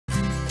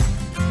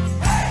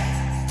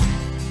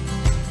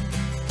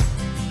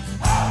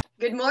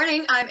Good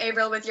morning. I'm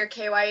Avril with your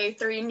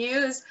KYA3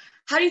 News.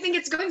 How do you think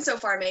it's going so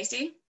far,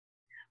 Macy?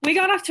 We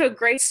got off to a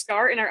great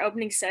start in our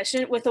opening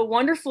session with a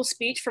wonderful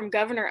speech from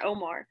Governor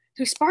Omar,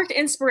 who sparked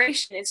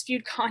inspiration and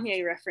spewed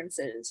Kanye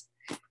references.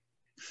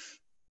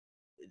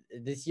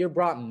 This year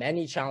brought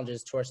many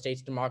challenges to our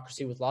state's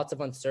democracy, with lots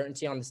of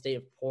uncertainty on the state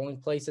of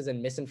polling places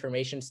and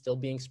misinformation still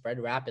being spread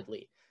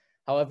rapidly.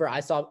 However,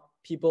 I saw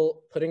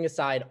people putting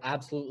aside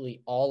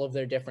absolutely all of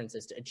their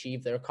differences to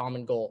achieve their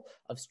common goal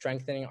of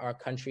strengthening our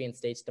country and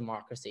state's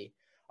democracy.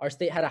 Our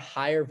state had a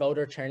higher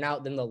voter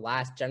turnout than the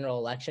last general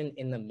election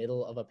in the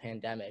middle of a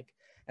pandemic.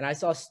 And I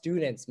saw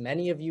students,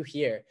 many of you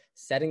here,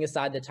 setting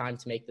aside the time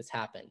to make this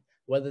happen,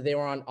 whether they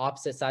were on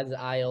opposite sides of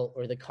the aisle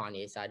or the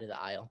Kanye side of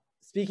the aisle.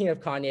 Speaking of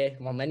Kanye,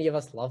 while many of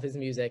us love his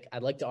music,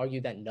 I'd like to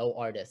argue that no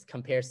artist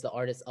compares to the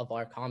artists of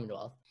our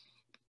Commonwealth.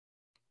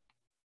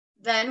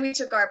 Then we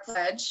took our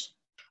pledge.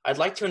 I'd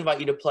like to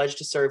invite you to pledge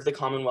to serve the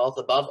Commonwealth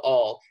above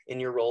all in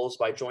your roles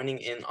by joining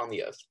in on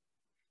the oath.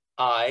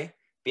 I,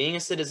 being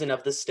a citizen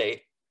of the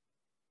state,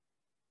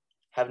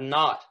 have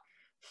not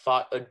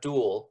fought a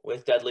duel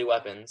with deadly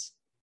weapons.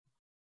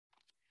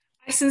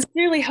 I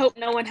sincerely hope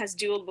no one has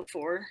dueled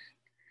before.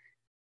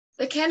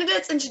 The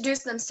candidates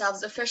introduced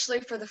themselves officially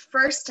for the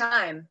first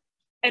time.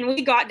 And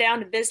we got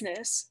down to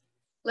business.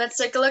 Let's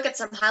take a look at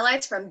some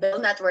highlights from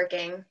Bill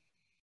Networking.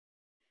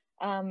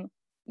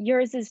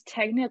 Yours is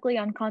technically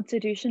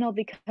unconstitutional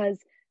because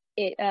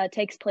it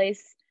takes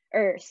place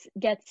or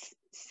gets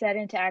set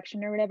into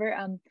action or whatever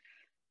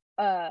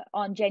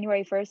on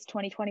January 1st,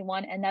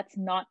 2021, and that's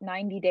not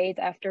 90 days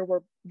after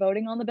we're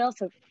voting on the bill.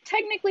 So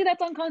technically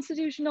that's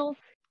unconstitutional.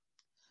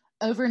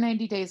 Over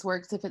 90 days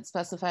works if it's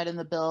specified in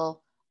the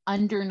bill.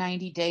 Under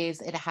 90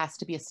 days, it has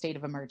to be a state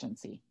of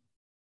emergency.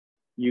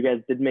 You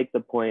guys did make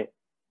the point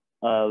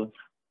of,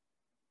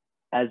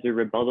 as a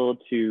rebuttal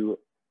to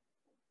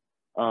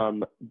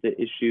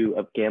the issue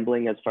of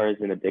gambling as far as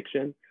an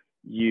addiction,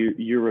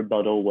 your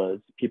rebuttal was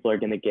people are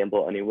going to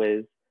gamble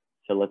anyways,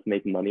 so let's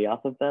make money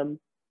off of them,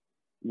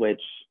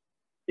 which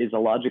is a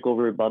logical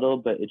rebuttal,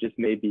 but it just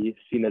may be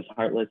seen as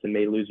heartless and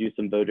may lose you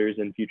some voters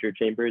in future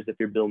chambers if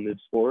your bill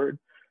moves forward.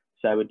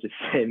 So I would just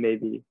say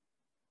maybe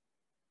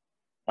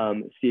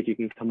see if you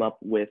can come up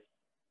with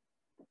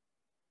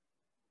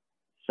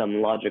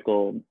some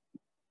logical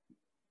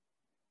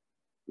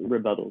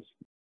rebuttals.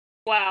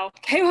 Wow,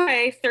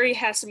 KYA3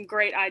 has some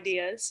great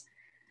ideas.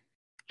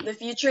 The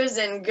future is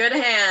in good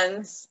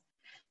hands.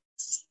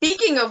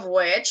 Speaking of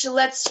which,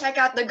 let's check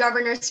out the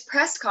governor's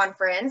press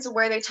conference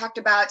where they talked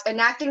about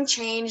enacting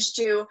change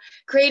to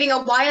creating a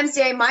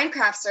YMCA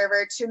Minecraft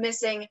server to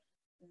missing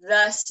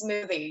the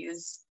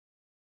smoothies.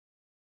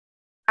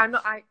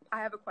 I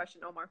have a question,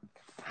 Omar.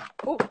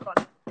 Oh, hold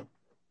on.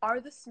 Are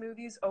the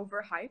smoothies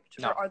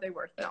overhyped, or are they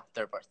worth it? No,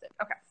 they're worth it.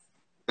 Okay.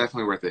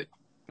 Definitely worth it.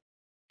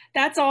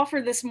 That's all for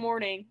this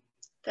morning.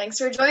 Thanks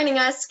for joining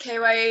us,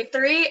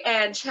 KYA3,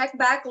 and check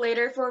back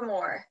later for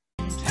more.